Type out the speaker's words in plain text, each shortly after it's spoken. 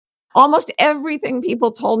Almost everything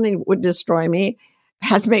people told me would destroy me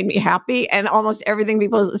has made me happy. And almost everything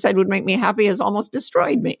people said would make me happy has almost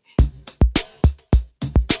destroyed me.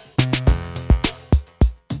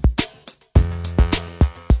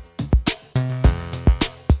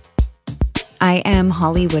 I am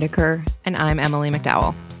Holly Whitaker. And I'm Emily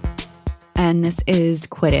McDowell. And this is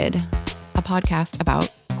Quitted, a podcast about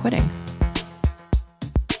quitting.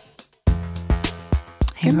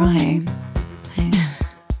 Hey, Ryan. Hey.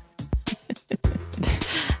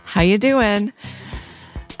 How you doing?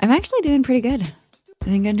 I'm actually doing pretty good. I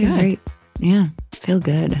think I'm doing great. Yeah, feel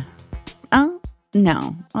good. Oh,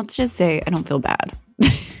 no. Let's just say I don't feel bad.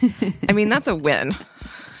 I mean, that's a win.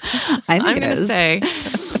 I'm going to say...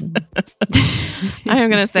 I'm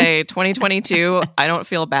going to say 2022, I don't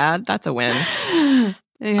feel bad. That's a win.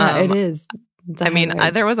 Yeah, it is. I mean,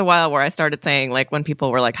 there was a while where I started saying, like, when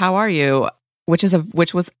people were like, how are you? Which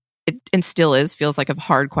was, it, and still is, feels like a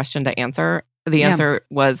hard question to answer. The answer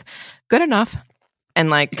was good enough.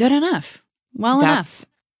 And like, good enough. Well enough.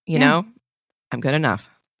 You know, I'm good enough.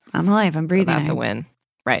 I'm alive. I'm breathing. So that's a win.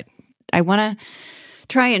 Right. I want to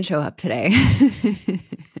try and show up today.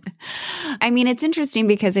 I mean, it's interesting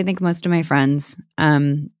because I think most of my friends,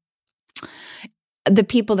 the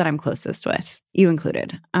people that I'm closest with, you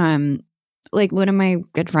included, like one of my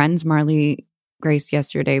good friends, Marley Grace,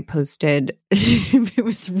 yesterday posted, it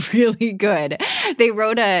was really good. They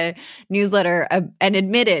wrote a newsletter and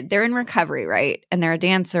admitted they're in recovery, right? And they're a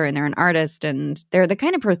dancer and they're an artist and they're the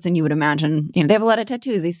kind of person you would imagine, you know, they have a lot of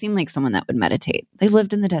tattoos. They seem like someone that would meditate. They've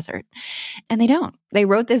lived in the desert and they don't. They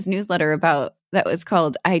wrote this newsletter that was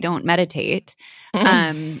called I Don't Meditate, or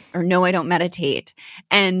No, I Don't Meditate.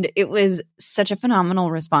 And it was such a phenomenal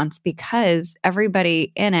response because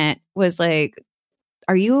everybody in it was like,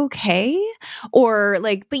 are you okay? Or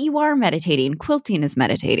like, but you are meditating. Quilting is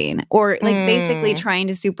meditating. Or like basically trying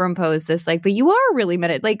to superimpose this, like, but you are really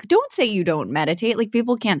meditating. Like, don't say you don't meditate. Like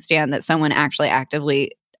people can't stand that someone actually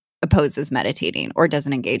actively opposes meditating or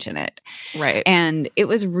doesn't engage in it. Right. And it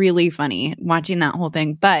was really funny watching that whole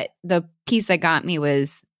thing. But the piece that got me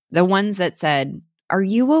was the ones that said, are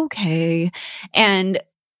you okay? And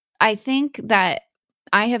I think that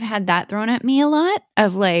I have had that thrown at me a lot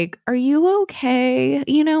of like, are you okay?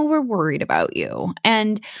 You know, we're worried about you.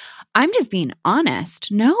 And I'm just being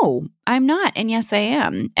honest. No, I'm not. And yes, I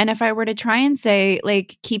am. And if I were to try and say,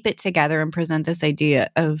 like, keep it together and present this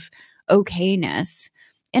idea of okayness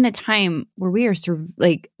in a time where we are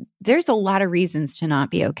like, there's a lot of reasons to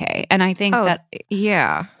not be okay. And I think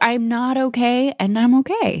I'm not okay and I'm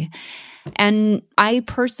okay. And I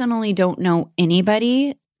personally don't know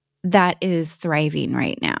anybody that is thriving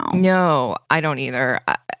right now. No, I don't either.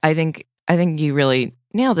 I think you really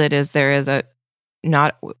nailed it.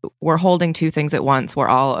 We're holding two things at once. We're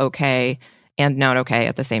all okay and not okay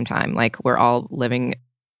at the same time. Like we're all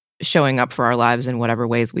showing up for our lives in whatever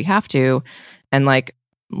ways we have to, and like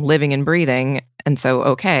living and breathing. And so,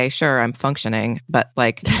 okay, sure, I'm functioning, but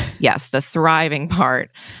like, yes, the thriving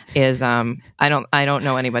part is, I don't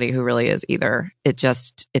know anybody who really is either.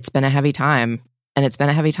 It's been a heavy time. And it's been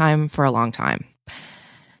a heavy time for a long time.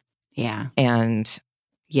 Yeah. And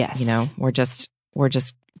yes, you know, we're just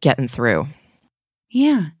getting through.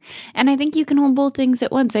 Yeah. And I think you can hold both things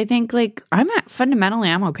at once. I think like fundamentally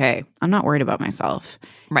I'm okay. I'm not worried about myself.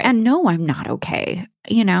 Right. And no, I'm not okay.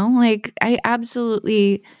 You know, like I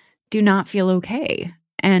absolutely do not feel okay.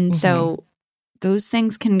 And so those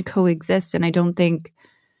things can coexist. And I don't think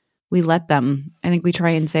we let them. I think we try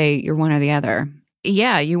and say you're one or the other.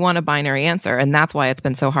 Yeah, you want a binary answer. And that's why it's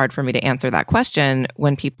been so hard for me to answer that question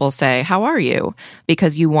when people say, how are you?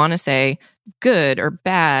 Because you want to say good or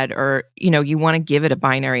bad, or, you know, you want to give it a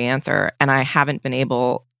binary answer. And I haven't been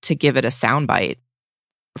able to give it a soundbite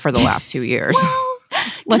for the last 2 years.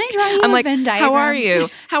 Well, can I draw you a Venn diagram? How are you?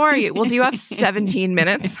 How are you? Well, do you have 17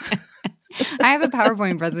 minutes? I have a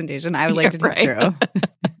PowerPoint presentation I would like to take through.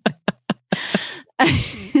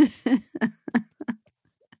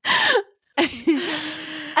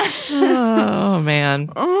 Oh man.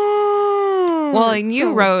 Well, and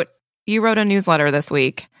you wrote a newsletter this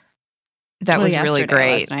week that was really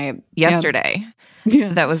great. Yesterday.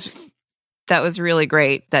 Yeah. That was really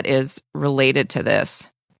great. That is related to this.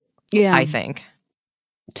 Yeah. I think.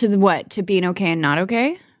 To the what? To being okay and not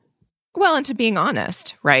okay? Well, and to being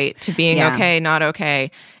honest, right? To being okay, not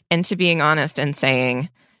okay, and to being honest and saying,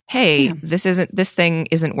 "Hey, this thing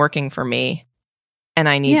isn't working for me, and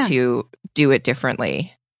I need to do it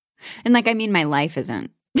differently." And like, I mean, my life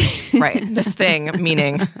isn't. Right. This thing,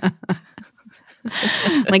 meaning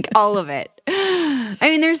Like all of it. I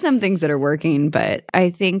mean, there's some things that are working, but I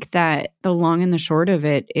think that the long and the short of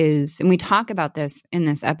it is, and we talk about this in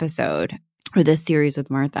this episode or this series with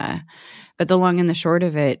Martha, but the long and the short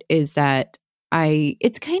of it is that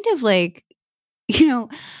it's kind of like,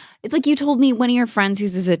 it's like you told me one of your friends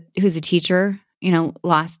who's a teacher,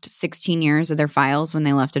 lost 16 years of their files when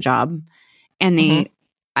they left a job, and they,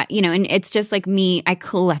 and it's just like me. I've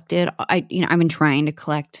been trying to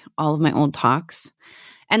collect all of my old talks,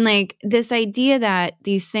 and like this idea that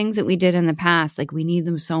these things that we did in the past, like we need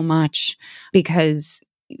them so much because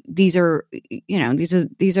these are.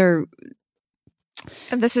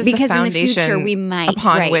 And this is because the foundation in the future we might,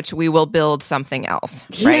 upon which we will build something else,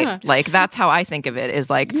 right? Yeah. Like that's how I think of it is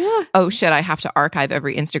like, oh shit, I have to archive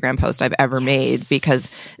every Instagram post I've ever made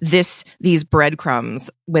because these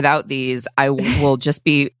breadcrumbs, without these, I will just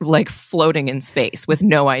be like floating in space with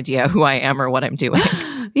no idea who I am or what I'm doing.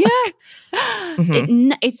 Yeah.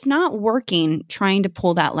 It's not working trying to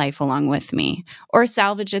pull that life along with me or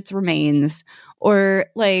salvage its remains or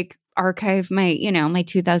like archive my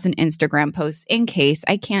 2000 Instagram posts in case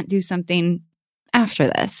I can't do something after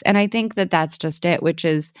this. And I think that that's just it, which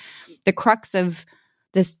is the crux of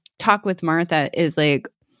this talk with Martha is like,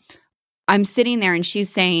 I'm sitting there and she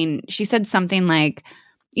said something like,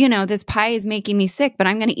 this pie is making me sick, but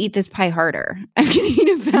I'm going to eat this pie harder. I'm going to eat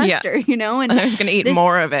it faster, and I'm going to eat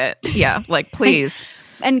more of it. Yeah. Like, please.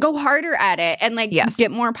 and go harder at it and like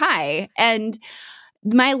get more pie. And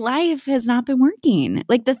my life has not been working.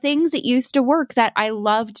 Like the things that used to work that I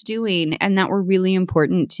loved doing and that were really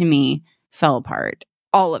important to me fell apart.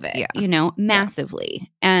 All of it,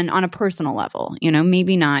 massively. And on a personal level,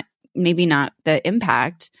 maybe not the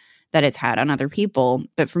impact that it's had on other people,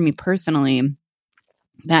 but for me personally,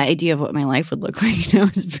 that idea of what my life would look like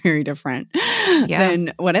is very different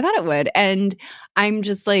than what I thought it would. And I'm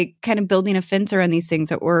just like kind of building a fence around these things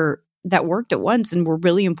that worked at once and were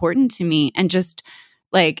really important to me. And just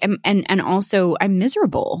like, and also I'm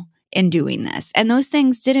miserable in doing this. And those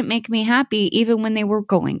things didn't make me happy even when they were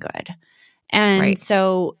going good. And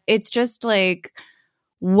so it's just like,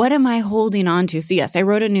 what am I holding on to? So yes, I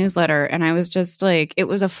wrote a newsletter and I was just like, it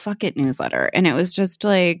was a fuck it newsletter. And it was just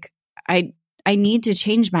like, I need to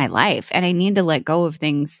change my life and I need to let go of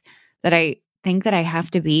things that I think that I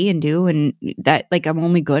have to be and do. And that like, I'm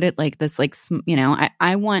only good at like this, like,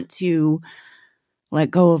 I want to let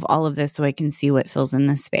go of all of this so I can see what fills in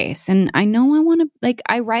this space. And I know I want to, like,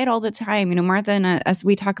 I write all the time. Martha and us,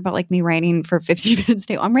 we talk about like me writing for 50 minutes a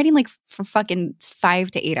day. I'm writing like for fucking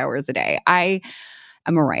 5 to 8 hours a day. I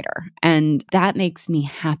am a writer and that makes me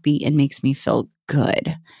happy and makes me feel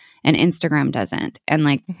good. And Instagram doesn't. And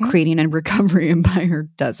like creating a recovery empire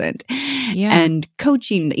doesn't. Yeah. And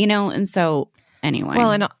coaching, and so anyway.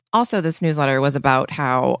 Well, and also this newsletter was about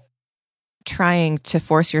how trying to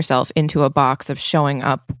force yourself into a box of showing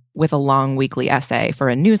up with a long weekly essay for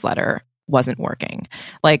a newsletter wasn't working.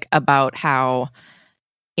 Like about how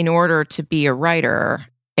in order to be a writer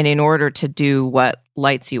and in order to do what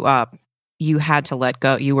lights you up, you had to let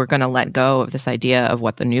go. You were going to let go of this idea of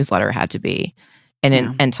what the newsletter had to be.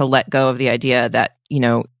 And to let go of the idea that,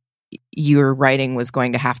 your writing was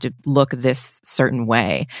going to have to look this certain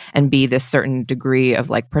way and be this certain degree of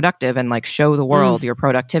like productive and like show the world your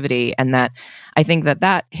productivity. And that I think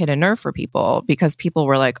that hit a nerve for people because people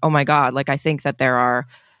were like, oh my God, like I think that there are,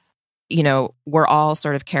 we're all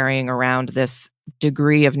sort of carrying around this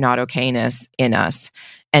degree of not okayness in us.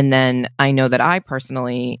 And then I know that I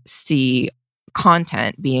personally see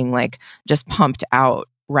content being like just pumped out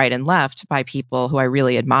right and left by people who I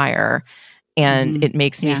really admire. And it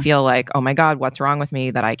makes me feel like, oh my God, what's wrong with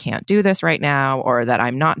me that I can't do this right now or that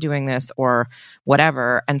I'm not doing this or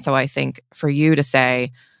whatever. And so I think for you to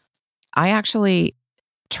say, I actually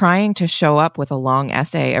trying to show up with a long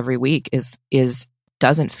essay every week is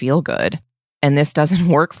doesn't feel good. And this doesn't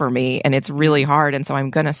work for me and it's really hard. And so I'm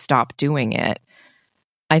going to stop doing it.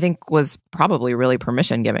 I think was probably really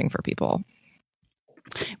permission giving for people.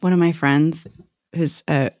 One of my friends who's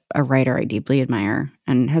a writer I deeply admire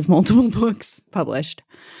and has multiple books published,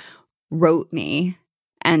 wrote me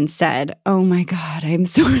and said, oh my God, I'm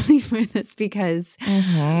so relieved for this because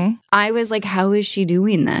I was like, how is she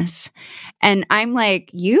doing this? And I'm like,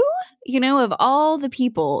 you of all the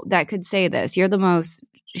people that could say this,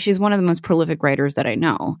 she's one of the most prolific writers that I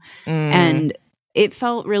know. And it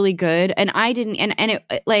felt really good. And I didn't, and it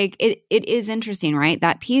like, it is interesting, right?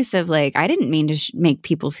 That piece of like, I didn't mean to make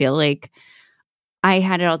people feel like I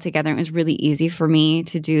had it all together. It was really easy for me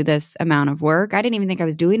to do this amount of work. I didn't even think I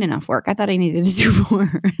was doing enough work. I thought I needed to do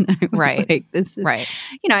more. And I was Right. like, this is, Right.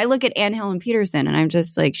 I look at Anne Helen Peterson and I'm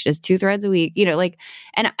just like, she does 2 threads a week,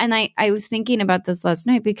 and I was thinking about this last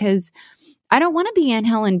night because I don't want to be Anne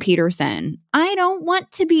Helen Peterson. I don't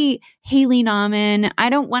want to be Haley Nauman. I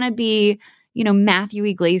don't want to be, Matthew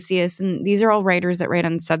Iglesias. And these are all writers that write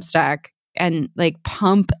on Substack and like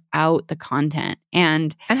pump out the content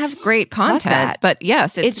and have great content. But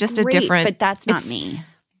yes, it's just great, a different. But that's not me.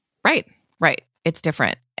 Right. It's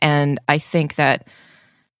different. And I think that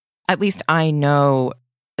at least I know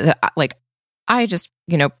that I just,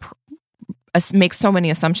 make so many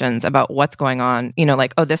assumptions about what's going on,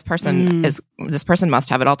 this person must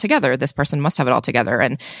have it all together. This person must have it all together.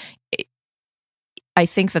 And I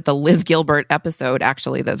think that the Liz Gilbert episode,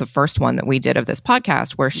 actually, the first one that we did of this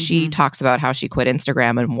podcast, where she talks about how she quit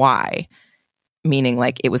Instagram and why, meaning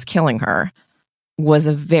like it was killing her, was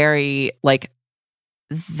a very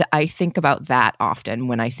I think about that often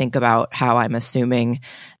when I think about how I'm assuming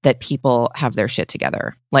that people have their shit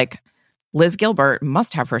together. Like Liz Gilbert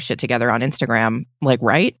must have her shit together on Instagram,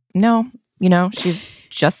 right? No, she's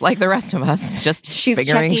just like the rest of us, just she's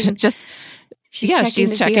figuring, she's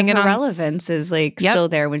checking in on relevance is still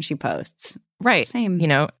there when she posts. Right. Same.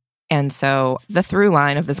 And so the through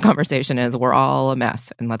line of this conversation is we're all a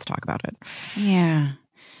mess and let's talk about it. Yeah.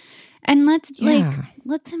 And let's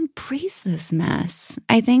embrace this mess.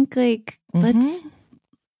 I think let's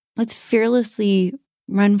fearlessly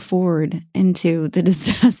run forward into the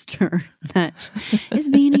disaster that is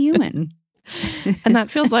being a human. And that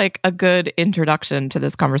feels like a good introduction to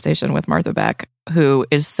this conversation with Martha Beck, who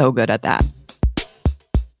is so good at that.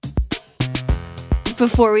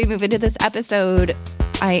 Before we move into this episode,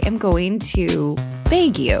 I am going to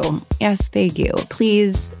beg you,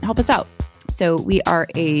 please help us out. So we are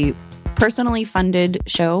a personally funded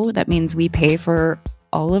show. That means we pay for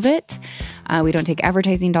all of it. We don't take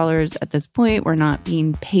advertising dollars at this point. We're not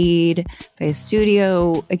being paid by a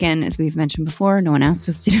studio. Again, as we've mentioned before, no one asks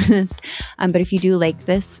us to do this. But if you do like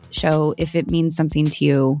this show, if it means something to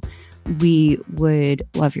you, we would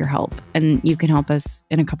love your help. And you can help us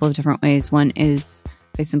in a couple of different ways. One is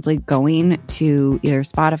by simply going to either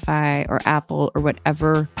Spotify or Apple or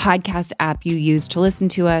whatever podcast app you use to listen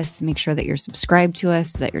to us. Make sure that you're subscribed to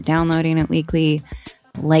us so that you're downloading it weekly.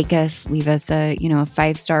 Like us, leave us a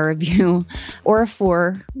 5-star review or a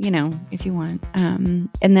 4, if you want. And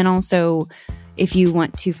then also, if you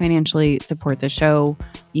want to financially support the show,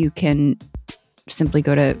 you can simply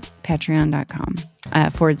go to patreon.com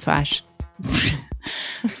 /quitted.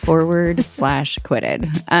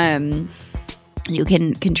 You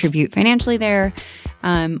can contribute financially there.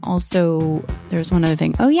 Also, there's one other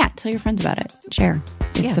thing. Oh yeah, tell your friends about it. Share.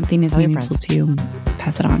 If something is meaningful to you,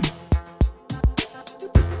 pass it on.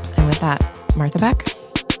 And with that, Martha Beck.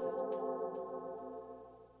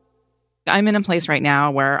 I'm in a place right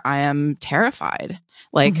now where I am terrified.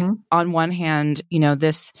 On one hand,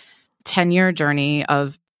 this 10-year journey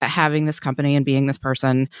of having this company and being this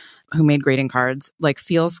person who made greeting cards,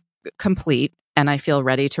 feels complete. And I feel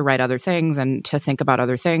ready to write other things and to think about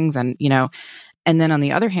other things. And, and then on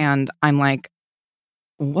the other hand, I'm like,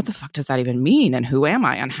 what the fuck does that even mean? And who am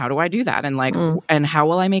I? And how do I do that? And and how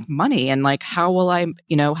will I make money? And how will I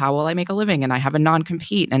make a living? And I have a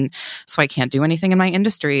non-compete. And so I can't do anything in my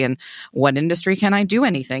industry. And what industry can I do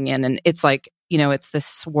anything in? And it's it's this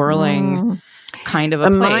swirling kind of a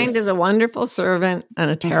place. The mind is a wonderful servant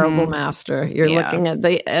and a terrible master. You're looking at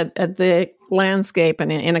the landscape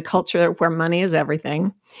and in a culture where money is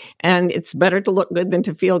everything. And it's better to look good than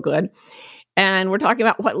to feel good. And we're talking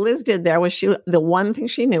about what Liz did there was the one thing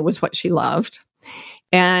she knew was what she loved.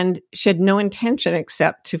 And she had no intention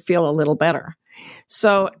except to feel a little better.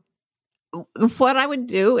 So what I would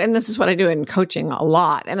do, and this is what I do in coaching a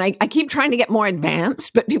lot, and I keep trying to get more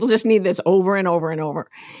advanced, but people just need this over and over and over.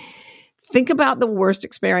 Think about the worst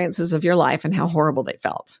experiences of your life and how horrible they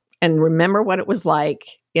felt. And remember what it was like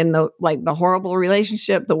in the horrible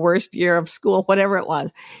relationship, the worst year of school, whatever it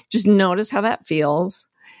was. Just notice how that feels.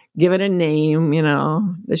 Give it a name,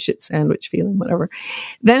 the shit sandwich feeling, whatever.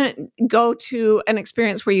 Then go to an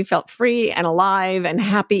experience where you felt free and alive and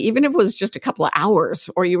happy, even if it was just a couple of hours,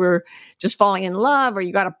 or you were just falling in love, or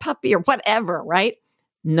you got a puppy or whatever, right?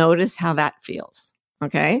 Notice how that feels,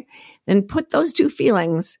 okay? Then put those two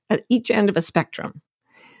feelings at each end of a spectrum.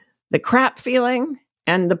 The crap feeling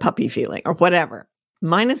and the puppy feeling, or whatever,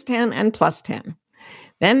 -10 and +10.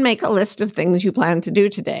 Then make a list of things you plan to do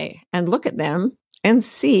today and look at them and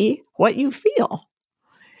see what you feel.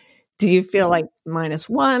 Do you feel like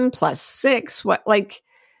 -1, +6? What,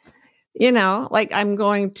 like I'm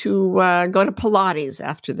going to go to Pilates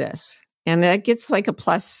after this. And that gets like a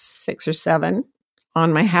 +6 or 7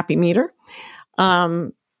 on my happy meter.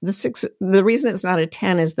 The reason it's not a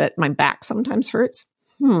 10 is that my back sometimes hurts.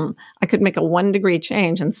 I could make a 1 degree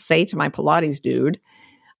change and say to my Pilates dude,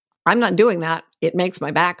 I'm not doing that. It makes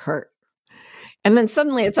my back hurt. And then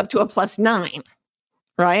suddenly it's up to a +9,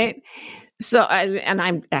 right? So,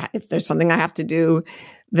 if there's something I have to do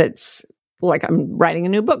that's like I'm writing a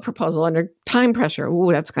new book proposal under time pressure.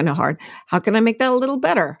 Ooh, that's kind of hard. How can I make that a little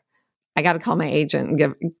better? I got to call my agent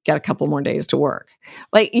and get a couple more days to work.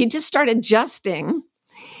 Like you just start adjusting.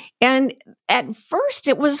 And at first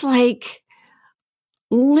it was like,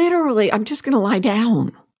 literally, I'm just going to lie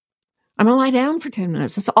down. I'm going to lie down for 10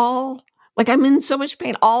 minutes. That's all. Like I'm in so much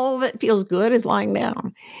pain. All that feels good is lying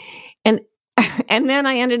down. And then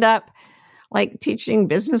I ended up like teaching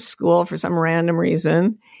business school for some random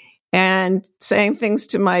reason and saying things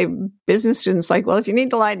to my business students like, well, if you need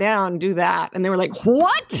to lie down, do that. And they were like,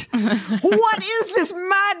 what? What is this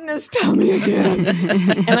madness? Tell me again.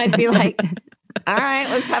 And I'd be like, all right,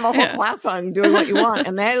 let's have a whole class on doing what you want.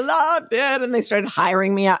 And they loved it. And they started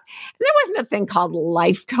hiring me out. And there wasn't a thing called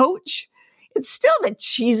life coach. It's still the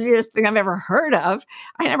cheesiest thing I've ever heard of.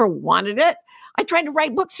 I never wanted it. I tried to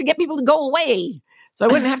write books to get people to go away so I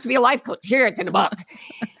wouldn't have to be a life coach. Here, it's in a book.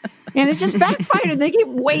 And it's just backfired. And they keep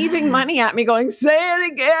waving money at me going, say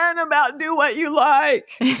it again about do what you like.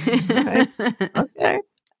 Okay.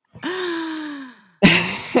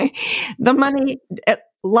 The money,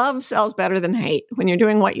 love sells better than hate. When you're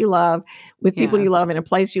doing what you love with people you love in a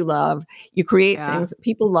place you love, you create things that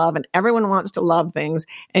people love and everyone wants to love things.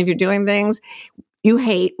 And if you're doing things you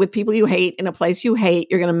hate with people you hate in a place you hate,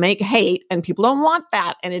 you're going to make hate and people don't want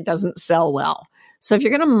that and it doesn't sell well. So if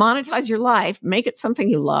you're going to monetize your life, make it something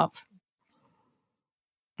you love.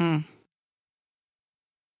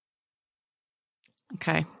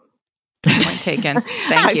 Okay. Point taken.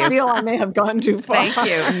 Thank you. I feel I may have gone too far. Thank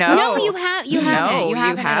you. No, you haven't. You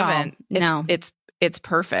haven't. No. It's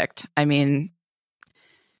perfect. I mean,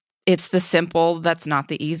 it's the simple that's not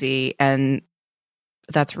the easy, and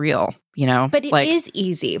that's real, But it is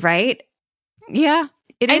easy, right? Yeah,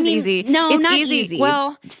 it is easy. No, it's not easy. easy.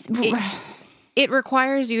 Well, it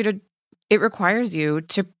requires you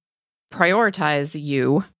to prioritize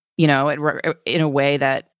you, in a way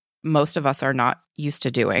that most of us are not used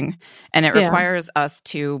to doing. And it requires us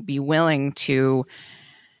to be willing to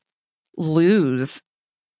lose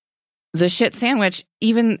the shit sandwich,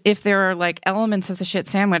 even if there are like elements of the shit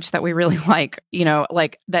sandwich that we really like,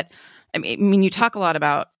 like that. I mean, you talk a lot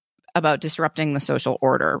about disrupting the social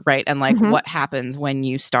order, right? And like what happens when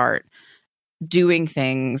you start doing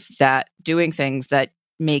things that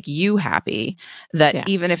make you happy, that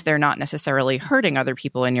even if they're not necessarily hurting other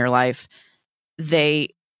people in your life, they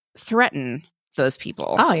threaten those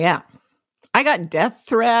people. Oh, yeah. I got death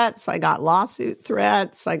threats. I got lawsuit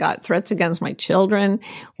threats. I got threats against my children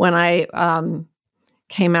when I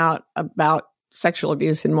came out about sexual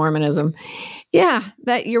abuse in Mormonism. Yeah,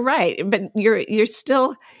 that you're right. But you're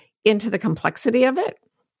still into the complexity of it.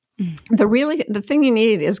 The thing you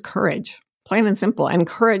need is courage, plain and simple. And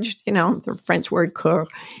courage, the French word coeur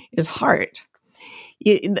is heart.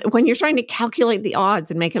 When you're trying to calculate the odds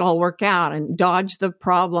and make it all work out and dodge the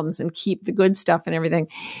problems and keep the good stuff and everything,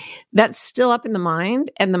 that's still up in the mind.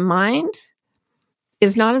 And the mind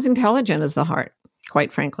is not as intelligent as the heart,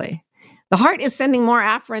 quite frankly. The heart is sending more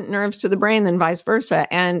afferent nerves to the brain than vice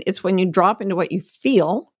versa. And it's when you drop into what you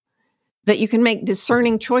feel that you can make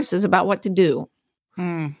discerning choices about what to do.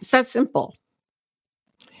 It's that simple.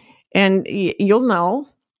 And you'll know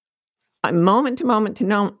moment to moment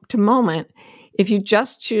to moment, if you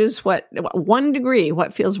just choose what 1 degree,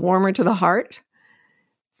 what feels warmer to the heart,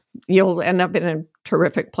 you'll end up in a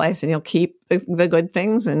terrific place and you'll keep the good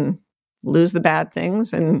things and lose the bad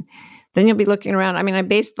things. And then you'll be looking around. I mean, I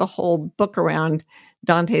based the whole book around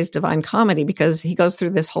Dante's Divine Comedy because he goes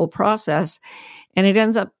through this whole process and it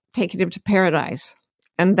ends up taking him to paradise.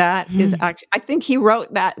 And that is actually, I think he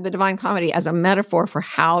wrote the Divine Comedy as a metaphor for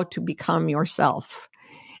how to become yourself.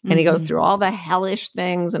 And he goes through all the hellish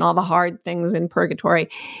things and all the hard things in purgatory.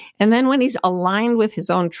 And then when he's aligned with his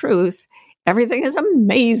own truth, everything is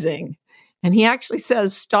amazing. And he actually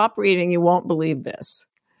says, stop reading, you won't believe this.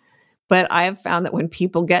 But I have found that when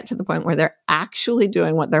people get to the point where they're actually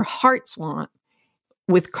doing what their hearts want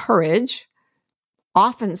with courage,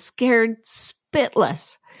 often scared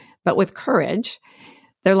spitless, but with courage,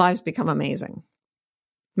 their lives become amazing,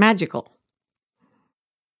 magical.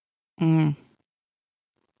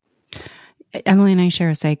 Emily and I share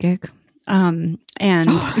a psychic. And and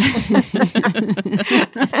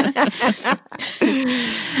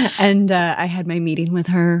I had my meeting with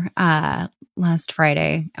her last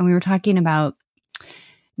Friday, and we were talking about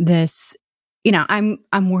this. You know,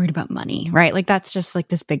 I'm worried about money, right? Like that's just like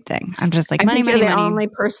this big thing. I'm just like money. You're the only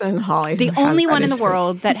person, Holly, the only one in the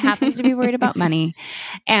world that happens to be worried about money.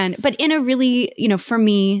 But in a really, you know, for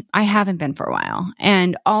me, I haven't been for a while,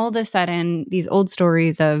 and all of a sudden, these old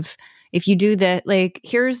stories of if you do that, like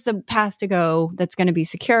here's the path to go that's going to be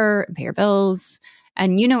secure and pay your bills,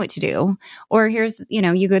 and you know what to do, or here's, you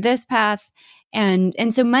know, you go this path.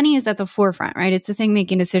 And so money is at the forefront, right? It's the thing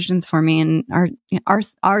making decisions for me. And our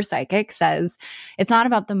psychic says it's not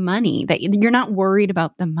about the money, that you're not worried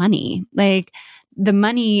about the money. Like the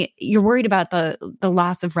money, you're worried about the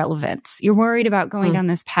loss of relevance. You're worried about going down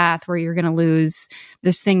this path where you're going to lose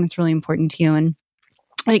this thing that's really important to you. And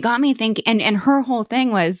it got me thinking, and her whole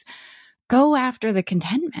thing was go after the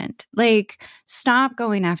contentment, like stop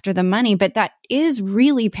going after the money. But that is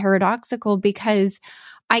really paradoxical because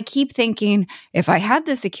I keep thinking, if I had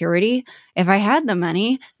the security, if I had the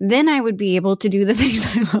money, then I would be able to do the things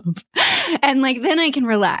I love. And like, then I can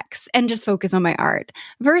relax and just focus on my art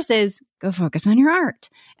versus go focus on your art.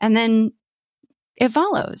 And then it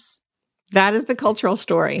follows. That is the cultural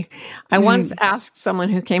story. I once asked someone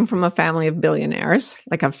who came from a family of billionaires,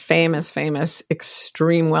 like a famous,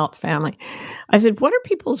 extreme wealth family. I said, what are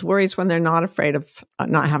people's worries when they're not afraid of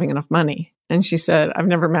not having enough money? And she said, I've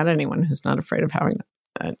never met anyone who's not afraid of having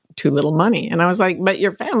too little money. And I was like, but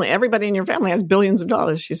your family, everybody in your family has billions of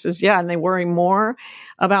dollars. She says, yeah. And they worry more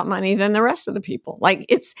about money than the rest of the people. Like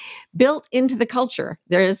it's built into the culture.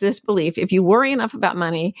 There is this belief, if you worry enough about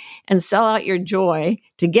money and sell out your joy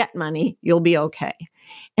to get money, you'll be okay.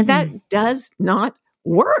 And that does not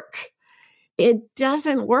work. It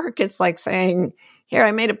doesn't work. It's like saying, here,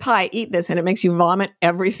 I made a pie, eat this. And it makes you vomit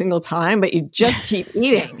every single time, but you just keep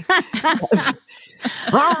eating.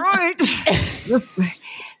 All right.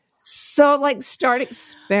 So like start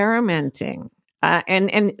experimenting.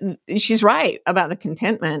 And she's right about the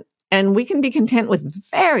contentment. And we can be content with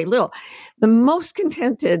very little. The most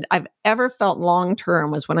contented I've ever felt long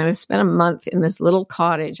term was when I spent a month in this little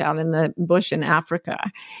cottage out in the bush in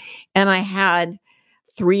Africa. And I had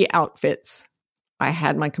 3 outfits. I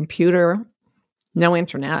had my computer, no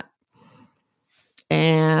internet.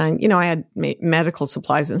 And, you know, I had medical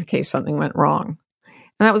supplies in case something went wrong.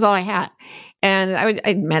 And that was all I had. And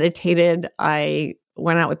I meditated. I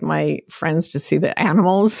went out with my friends to see the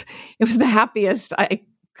animals. It was the happiest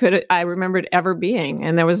I remembered ever being.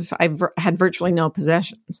 And I had virtually no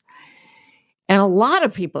possessions. And a lot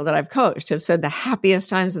of people that I've coached have said the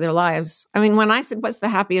happiest times of their lives. I mean, when I said, what's the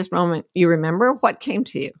happiest moment you remember? What came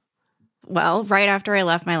to you? Well, right after I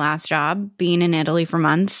left my last job, being in Italy for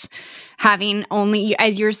months, having only,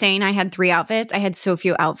 as you're saying, I had 3 outfits. I had so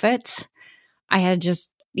few outfits. I had just,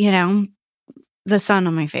 you know, the sun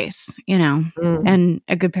on my face, you know, and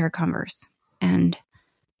a good pair of Converse. And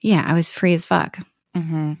yeah, I was free as fuck.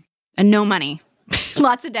 And no money.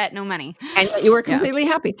 Lots of debt, no money. And you were completely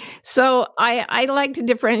happy. So I like to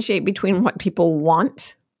differentiate between what people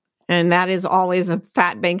want. And that is always a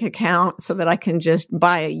fat bank account so that I can just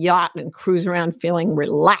buy a yacht and cruise around feeling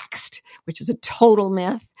relaxed, which is a total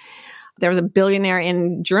myth. There was a billionaire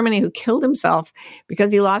in Germany who killed himself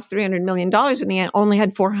because he lost $300 million and he only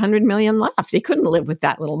had $400 million left. He couldn't live with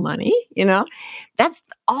that little money, you know? That's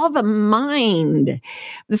all the mind.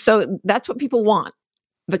 So that's what people want.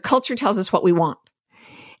 The culture tells us what we want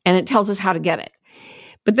and it tells us how to get it.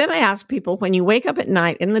 But then I ask people, when you wake up at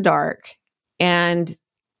night in the dark and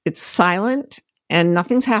it's silent and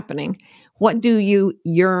nothing's happening, what do you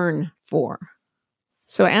yearn for?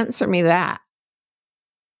 So answer me that.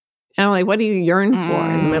 Emily, what do you yearn for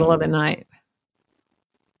in the middle of the night?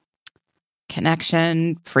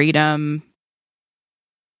 Connection, freedom,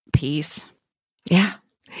 peace. Yeah.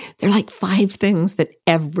 They're like 5 things that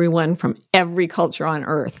everyone from every culture on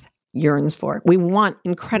earth yearns for. We want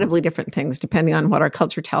incredibly different things depending on what our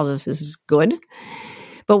culture tells us is good.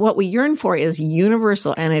 But what we yearn for is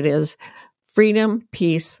universal, and it is freedom,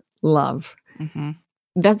 peace, love.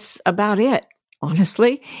 That's about it.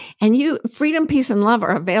 Honestly. And freedom, peace, and love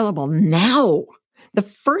are available now. The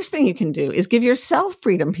first thing you can do is give yourself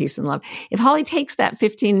freedom, peace, and love. If Holly takes that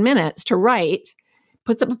 15 minutes to write,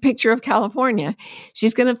 puts up a picture of California,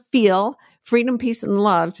 she's going to feel freedom, peace, and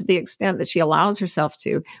love to the extent that she allows herself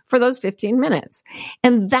to for those 15 minutes.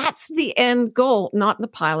 And that's the end goal, not the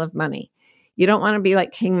pile of money. You don't want to be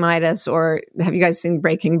like King Midas, or have you guys seen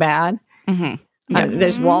Breaking Bad?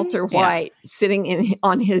 There's Walter White sitting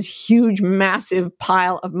on his huge, massive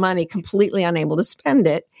pile of money, completely unable to spend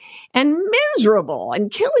it and miserable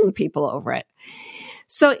and killing people over it.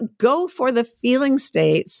 So go for the feeling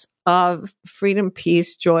states of freedom,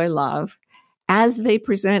 peace, joy, love as they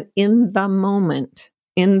present in the moment,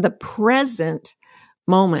 in the present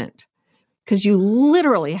moment, because you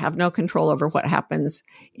literally have no control over what happens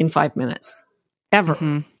in 5 minutes, ever.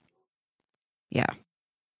 Mm-hmm. Yeah.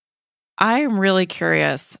 I'm really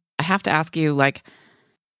curious. I have to ask you, like,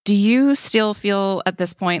 do you still feel at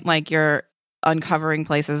this point like you're uncovering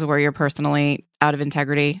places where you're personally out of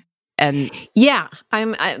integrity? And yeah,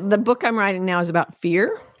 the book I'm writing now is about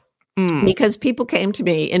fear. Because people came to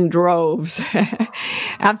me in droves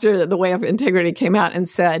after The Way of Integrity came out and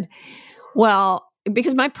said, well,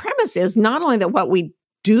 because my premise is not only that what we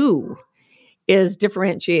do is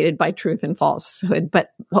differentiated by truth and falsehood, but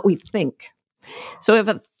what we think. So if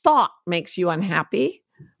a thought makes you unhappy,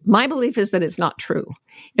 my belief is that it's not true.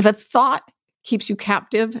 If a thought keeps you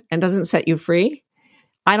captive and doesn't set you free,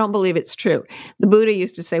 I don't believe it's true. The Buddha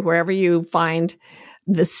used to say, wherever you find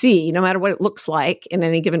the sea, no matter what it looks like in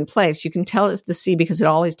any given place, you can tell it's the sea because it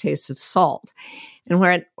always tastes of salt. And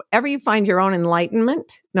wherever you find your own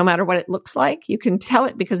enlightenment, no matter what it looks like, you can tell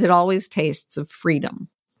it because it always tastes of freedom.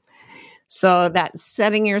 So that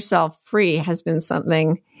setting yourself free has been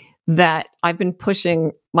something that I've been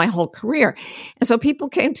pushing my whole career. And so people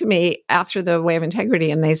came to me after The Way of Integrity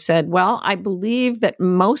and they said, well, I believe that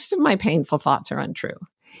most of my painful thoughts are untrue,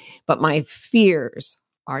 but my fears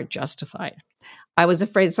are justified. I was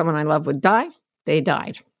afraid someone I loved would die. They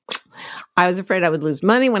died. I was afraid I would lose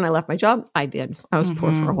money when I left my job. I did. I was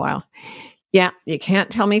poor for a while. Yeah, you can't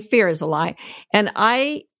tell me fear is a lie. And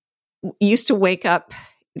I used to wake up,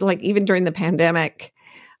 like even during the pandemic,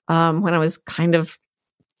 when I was kind of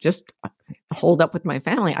just holed up with my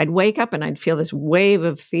family, I'd wake up and I'd feel this wave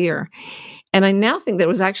of fear. And I now think that it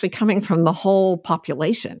was actually coming from the whole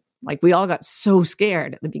population. Like we all got so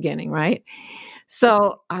scared at the beginning, right?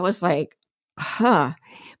 So I was like,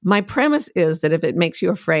 my premise is that if it makes you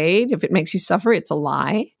afraid, if it makes you suffer, it's a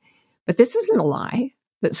lie. But this isn't a lie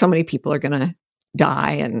that so many people are going to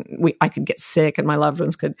die and I could get sick and my loved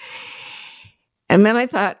ones could. And then I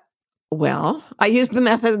thought, well, I used the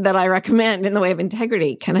method that I recommend in The Way of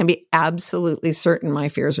Integrity. Can I be absolutely certain my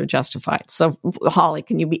fears are justified? So, Holly,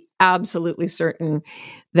 can you be absolutely certain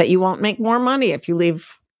that you won't make more money if you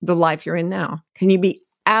leave the life you're in now? Can you be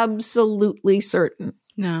absolutely certain?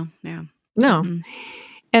 No. Mm-hmm.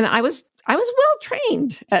 And I was well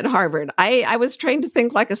trained at Harvard. I was trained to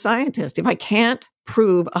think like a scientist. If I can't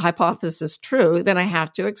prove a hypothesis true, then I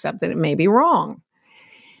have to accept that it may be wrong.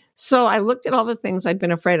 So I looked at all the things I'd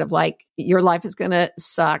been afraid of, like your life is going to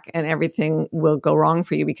suck and everything will go wrong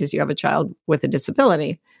for you because you have a child with a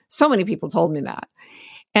disability. So many people told me that.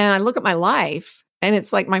 And I look at my life and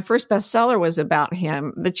it's like my first bestseller was about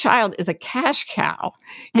him. The child is a cash cow,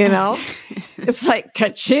 you know? It's like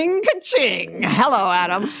ka-ching, ka-ching. Hello,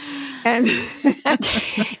 Adam. And,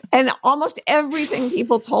 and almost everything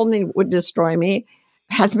people told me would destroy me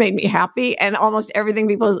has made me happy. And almost everything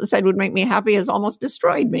people said would make me happy has almost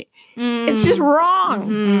destroyed me. It's just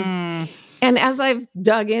wrong. And as I've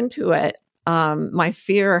dug into it, my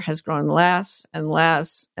fear has grown less and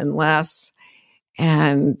less and less.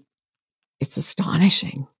 And it's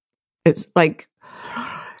astonishing. It's like,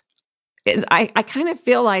 I kind of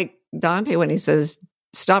feel like Dante when he says,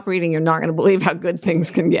 stop reading, you're not going to believe how good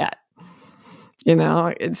things can get. You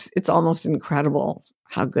know, it's almost incredible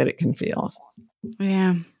how good it can feel.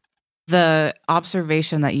 Yeah. The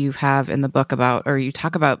observation that you have in the book about, or you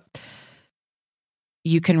talk about,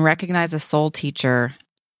 you can recognize a soul teacher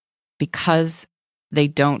because they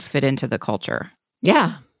don't fit into the culture.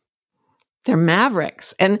 Yeah. They're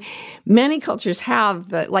mavericks. And many cultures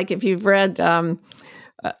have, like if you've read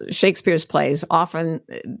Shakespeare's plays, often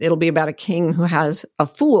it'll be about a king who has a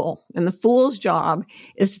fool. And the fool's job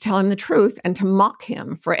is to tell him the truth and to mock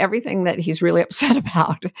him for everything that he's really upset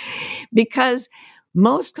about. Because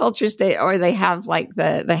most cultures, they have like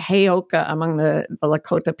the Heyoka among the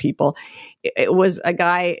Lakota people. It was a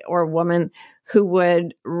guy or a woman who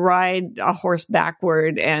would ride a horse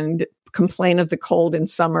backward and complain of the cold in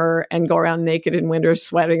summer and go around naked in winter,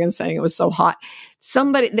 sweating and saying it was so hot.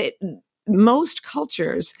 Most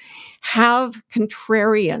cultures have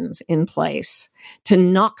contrarians in place to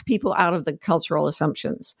knock people out of the cultural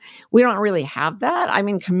assumptions. We don't really have that. I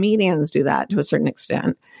mean, comedians do that to a certain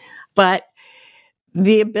extent, but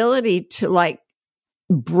the ability to like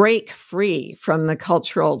break free from the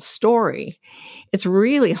cultural story, it's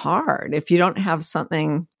really hard if you don't have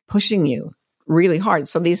something pushing you really hard.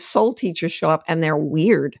 So these soul teachers show up and they're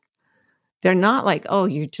weird. They're not like, oh,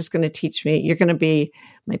 you're just going to teach me. You're going to be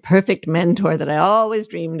my perfect mentor that I always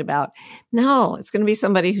dreamed about. No, it's going to be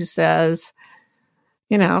somebody who says,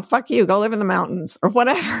 fuck you, go live in the mountains or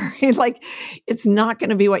whatever. Like, it's not going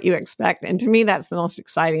to be what you expect. And to me, that's the most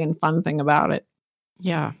exciting and fun thing about it.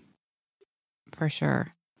 Yeah, for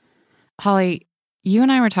sure. Holly, you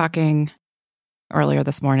and I were talking earlier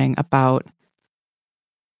this morning about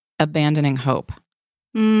abandoning hope.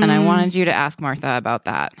 And I wanted you to ask Martha about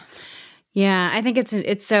that. Yeah, I think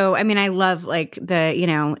it's so, I mean, I love like the,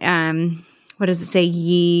 what does it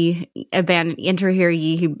say? Enter here,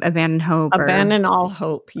 ye who abandon hope. Abandon all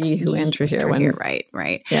hope, ye who enter here.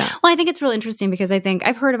 Right. Yeah. Well, I think it's real interesting because I think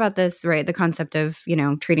I've heard about this, right? The concept of,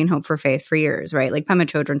 trading hope for faith for years, right? Like Pema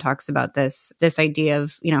Chodron talks about this idea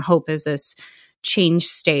of, hope is this change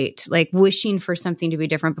state, like wishing for something to be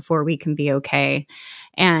different before we can be okay.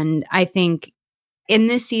 And I think in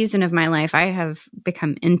this season of my life, I have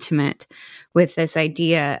become intimate with this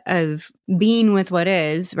idea of being with what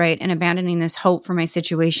is, right? And abandoning this hope for my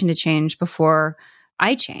situation to change before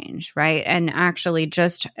I change, right? And actually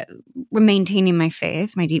just maintaining my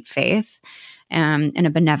faith, my deep faith, in a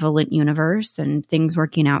benevolent universe and things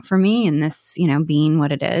working out for me and this, being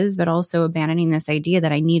what it is, but also abandoning this idea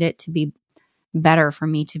that I need it to be better for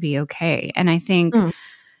me to be okay. And I think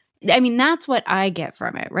that's what I get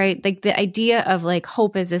from it, right? Like the idea of like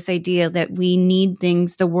hope is this idea that we need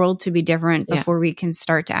the world to be different before we can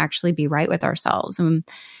start to actually be right with ourselves.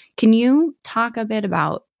 Can you talk a bit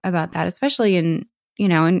about that, especially in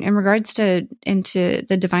regards to into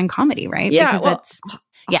the Divine Comedy, right? Yeah. Because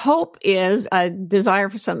hope is a desire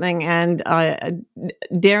for something and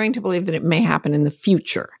daring to believe that it may happen in the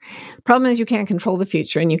future. The problem is you can't control the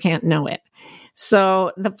future and you can't know it.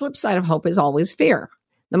 So the flip side of hope is always fear.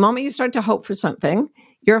 The moment you start to hope for something,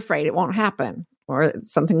 you're afraid it won't happen or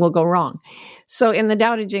something will go wrong. So in the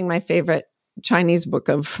Tao Te Ching, my favorite Chinese book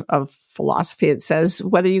of philosophy, it says,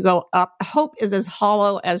 whether you go up, hope is as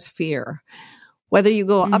hollow as fear. Whether you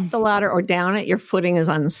go up the ladder or down it, your footing is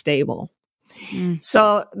unstable.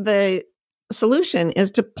 So the solution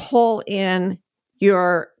is to pull in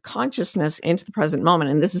your consciousness into the present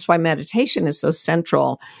moment. And this is why meditation is so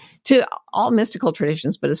central to all mystical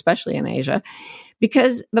traditions, but especially in Asia.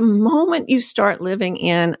 Because the moment you start living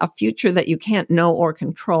in a future that you can't know or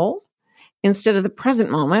control, instead of the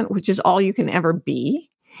present moment, which is all you can ever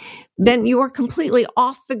be, then you are completely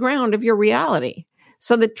off the ground of your reality.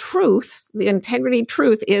 So the truth, the integrity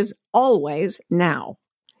truth is always now.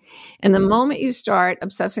 And the moment you start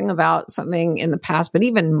obsessing about something in the past, but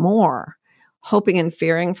even more, hoping and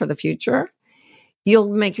fearing for the future, you'll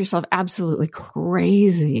make yourself absolutely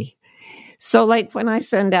crazy. So like when I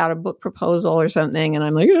send out a book proposal or something and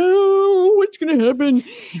I'm like, oh, what's going to happen?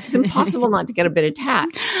 It's impossible not to get a bit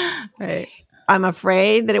attached. right. I'm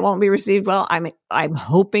afraid that it won't be received well. I'm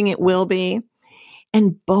hoping it will be.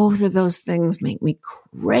 And both of those things make me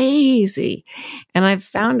crazy. And I've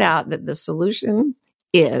found out that the solution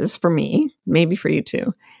is, for me, maybe for you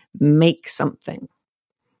too, make something.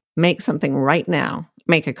 Make something right now.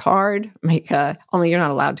 Make a card, only you're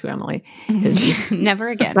not allowed to, Emily. Never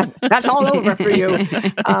again. That's all over for you.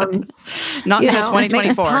 Not until 2024.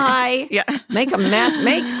 Make a pie, make a mess,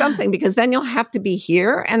 make something, because then you'll have to be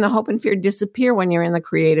here and the hope and fear disappear when you're in the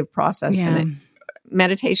creative process. Yeah. And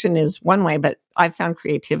meditation is one way, but I've found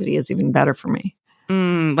creativity is even better for me.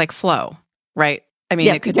 Like flow, right? I mean,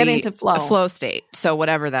 it could get be into flow. A flow state. So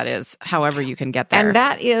whatever that is, however you can get there. And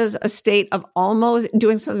that is a state of almost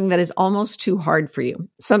doing something that is almost too hard for you.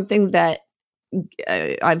 Something that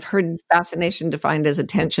I've heard fascination defined as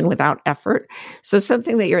attention without effort. So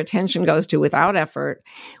something that your attention goes to without effort,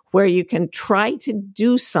 where you can try to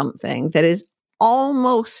do something that is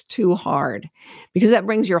almost too hard, because that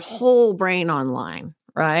brings your whole brain online,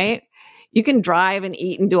 right? You can drive and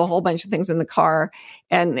eat and do a whole bunch of things in the car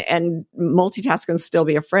and multitask and still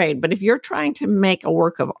be afraid. But if you're trying to make a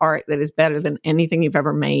work of art that is better than anything you've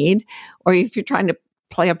ever made, or if you're trying to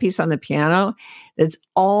play a piece on the piano that's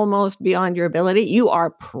almost beyond your ability, you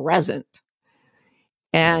are present.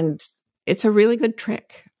 And it's a really good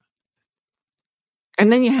trick. And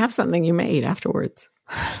then you have something you made afterwards.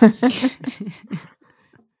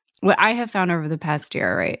 What I have found over the past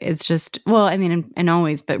year, right, it's just, well, I mean, and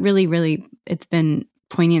always, but really, really, it's been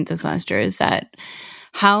poignant this last year, is that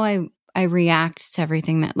how I react to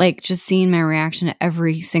everything that, like, just seeing my reaction to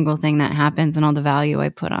every single thing that happens and all the value I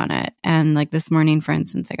put on it. And like this morning, for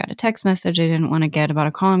instance, I got a text message I didn't want to get about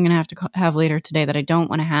a call I'm going to have later today that I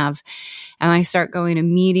don't want to have. And I start going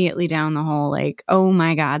immediately down the whole, like, oh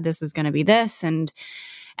my God, this is going to be this. And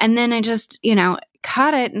then I just,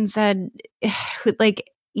 caught it and said, like,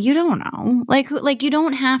 you don't know. Like you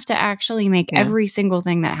don't have to actually make every single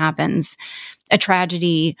thing that happens a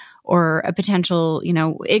tragedy or a potential,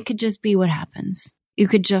 it could just be what happens. You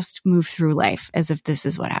could just move through life as if this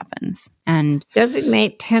is what happens. And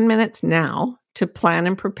designate 10 minutes now to plan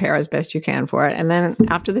and prepare as best you can for it. And then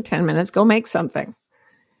after the 10 minutes, go make something.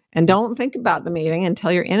 And don't think about the meeting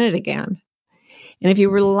until you're in it again. And if you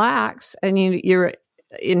relax and you're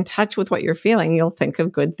in touch with what you're feeling, you'll think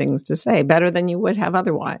of good things to say, better than you would have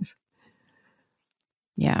otherwise.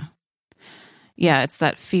 Yeah. Yeah, it's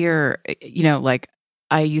that fear, like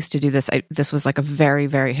I used to do this. This was like a very,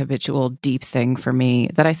 very habitual, deep thing for me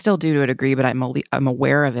that I still do to a degree, but I'm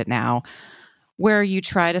aware of it now, where you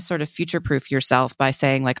try to sort of future-proof yourself by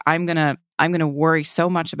saying like, I'm going to worry so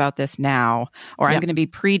much about this now, or I'm going to be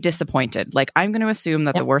pre-disappointed. Like I'm going to assume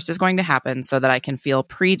that the worst is going to happen so that I can feel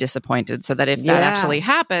pre-disappointed, so that if that actually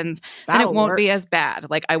happens, then it won't be as bad.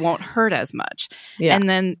 Like I won't hurt as much. Yeah. And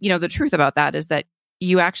then, the truth about that is that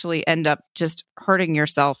you actually end up just hurting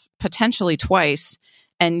yourself potentially twice,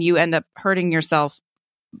 and you end up hurting yourself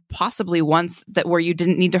possibly once where you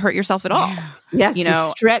didn't need to hurt yourself at all. Yes, you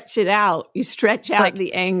stretch it out. You stretch out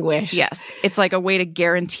the anguish. Yes. It's like a way to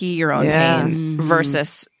guarantee your own pain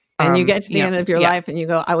versus... And you get to the end of your life and you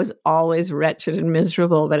go, I was always wretched and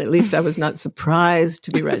miserable, but at least I was not surprised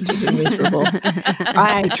to be wretched and miserable.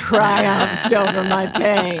 I triumphed over my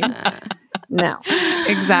pain. No.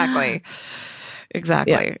 Exactly.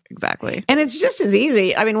 And it's just as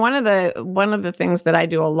easy. I mean, one of the things that I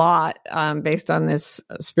do a lot, based on this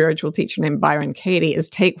spiritual teacher named Byron Katie, is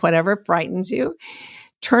take whatever frightens you,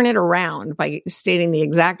 turn it around by stating the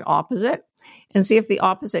exact opposite, and see if the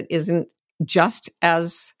opposite isn't just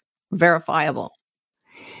as verifiable.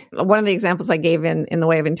 One of the examples I gave in the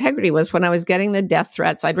way of integrity was when I was getting the death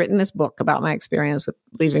threats. I'd written this book about my experience with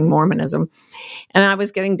leaving Mormonism, and I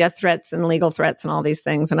was getting death threats and legal threats and all these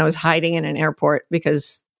things. And I was hiding in an airport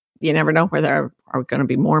because you never know where there are going to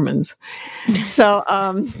be Mormons. So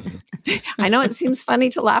I know it seems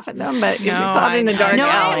funny to laugh at them, but if you're caught in a dark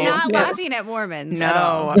alley. No, I'm not laughing at Mormons.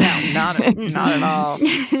 No, not at all.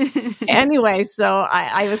 Anyway, so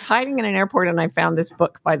I was hiding in an airport, and I found this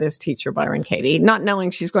book by this teacher, Byron Katie, not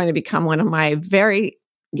knowing she's going to become one of my very,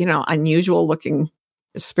 unusual looking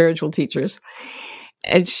spiritual teachers.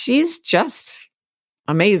 And she's just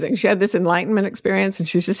amazing. She had this enlightenment experience, and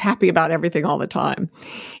she's just happy about everything all the time.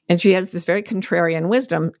 And she has this very contrarian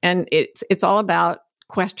wisdom, and it's all about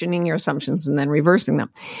questioning your assumptions and then reversing them.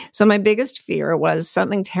 So my biggest fear was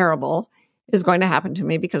something terrible is going to happen to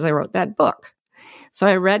me because I wrote that book. So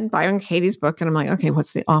I read Byron Katie's book, and I'm like, okay,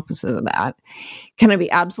 what's the opposite of that? Can I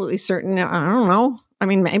be absolutely certain? I don't know. I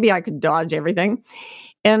mean, maybe I could dodge everything.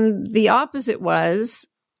 And the opposite was,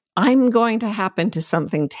 I'm going to happen to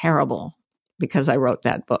something terrible because I wrote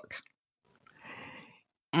that book.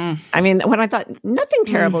 I mean, when I thought nothing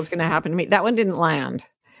terrible is going to happen to me, that one didn't land.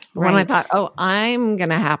 Right. When I thought, I'm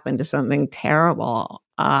going to happen to something terrible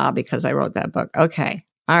because I wrote that book. Okay.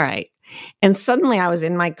 All right. And suddenly I was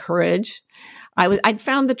in my courage. I'd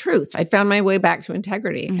found the truth. I'd found my way back to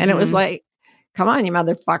integrity. Mm-hmm. And it was like, come on, you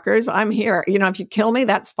motherfuckers. I'm here. If you kill me,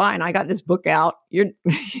 that's fine. I got this book out.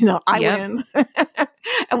 I win.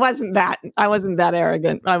 I wasn't that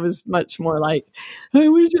arrogant. I was much more like, I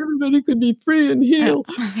wish everybody could be free and heal.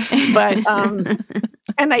 But,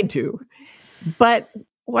 and I do. But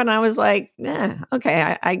when I was like,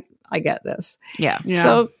 okay, I get this. Yeah.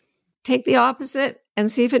 So take the opposite and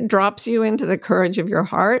see if it drops you into the courage of your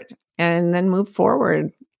heart, and then move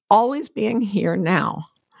forward, always being here now.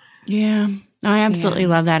 Yeah. I absolutely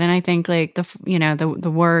love that. And I think like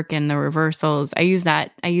the work and the reversals, I use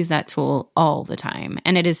that tool all the time.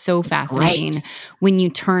 And it is so fascinating when you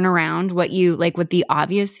turn around what the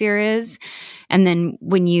obvious fear is. And then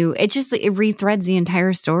when it rethreads the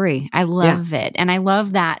entire story. I love it. And I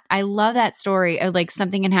love that. I love that story of like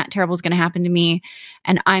something terrible is going to happen to me,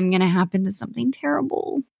 and I'm going to happen to something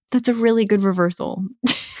terrible. That's a really good reversal.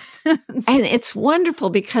 And it's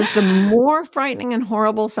wonderful because the more frightening and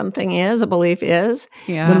horrible something is, a belief is,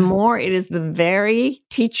 the more it is the very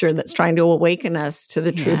teacher that's trying to awaken us to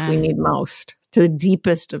the truth we need most, to the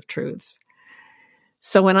deepest of truths.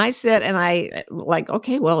 So when I sit and I like,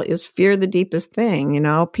 okay, well, is fear the deepest thing?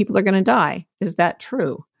 People are going to die. Is that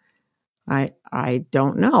true? I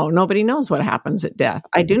don't know. Nobody knows what happens at death.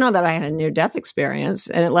 I do know that I had a near-death experience,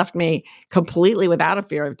 and it left me completely without a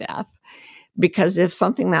fear of death. Because if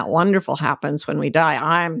something that wonderful happens when we die,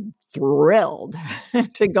 I'm thrilled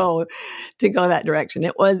to go that direction.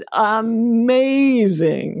 It was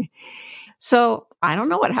amazing. So I don't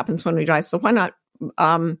know what happens when we die. So why not?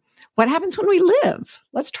 What happens when we live?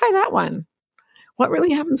 Let's try that one. What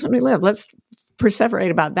really happens when we live? Let's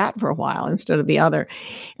perseverate about that for a while instead of the other.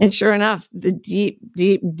 And sure enough, the deep,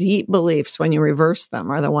 deep, deep beliefs, when you reverse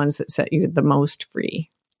them, are the ones that set you the most free.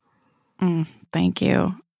 Thank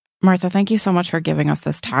you. Martha, thank you so much for giving us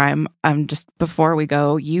this time. Just before we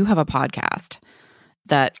go, you have a podcast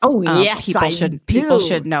that people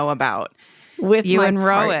should know about. With you my and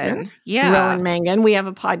partner, Rowan. Yeah. Rowan Mangan. We have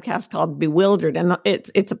a podcast called Bewildered. And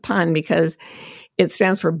it's a pun because it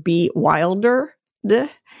stands for Be Wilder.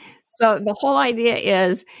 So the whole idea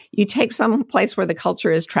is you take some place where the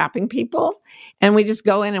culture is trapping people, and we just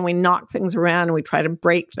go in and we knock things around and we try to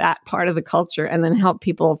break that part of the culture and then help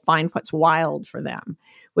people find what's wild for them,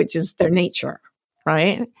 which is their nature,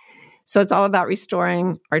 right? So it's all about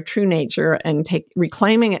restoring our true nature and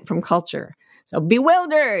reclaiming it from culture. So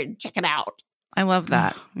Bewildered, check it out. I love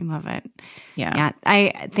that. I love it. Yeah.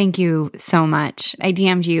 I thank you so much. I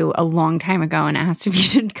DM'd you a long time ago and asked if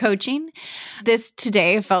you did coaching. This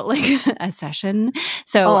today felt like a session.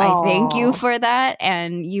 So I thank you for that.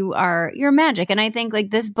 And you're magic. And I think like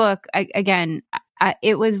this book,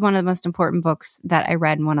 it was one of the most important books that I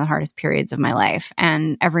read in one of the hardest periods of my life.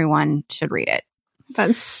 And everyone should read it.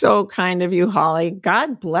 That's so kind of you, Holly.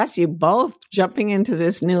 God bless you both jumping into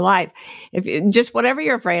this new life. Just whatever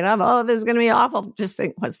you're afraid of, this is going to be awful. Just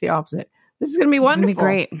think, what's the opposite? This is going to be wonderful. It's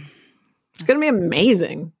going to be great. It's going to be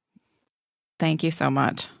amazing. Thank you so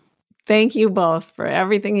much. Thank you both for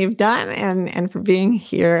everything you've done and for being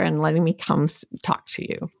here and letting me come talk to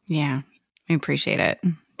you. Yeah, I appreciate it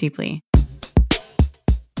deeply.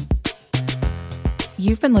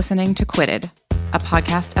 You've been listening to Quitted, a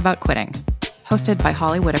podcast about quitting, hosted by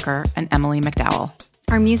Holly Whitaker and Emily McDowell.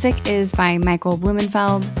 Our music is by Michael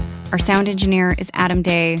Blumenfeld. Our sound engineer is Adam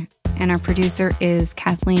Day. And our producer is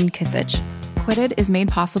Kathleen Kisich. Quitted is made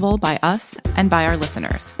possible by us and by our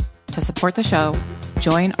listeners. To support the show,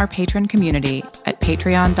 join our patron community at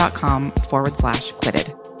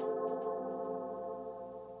patreon.com/quitted.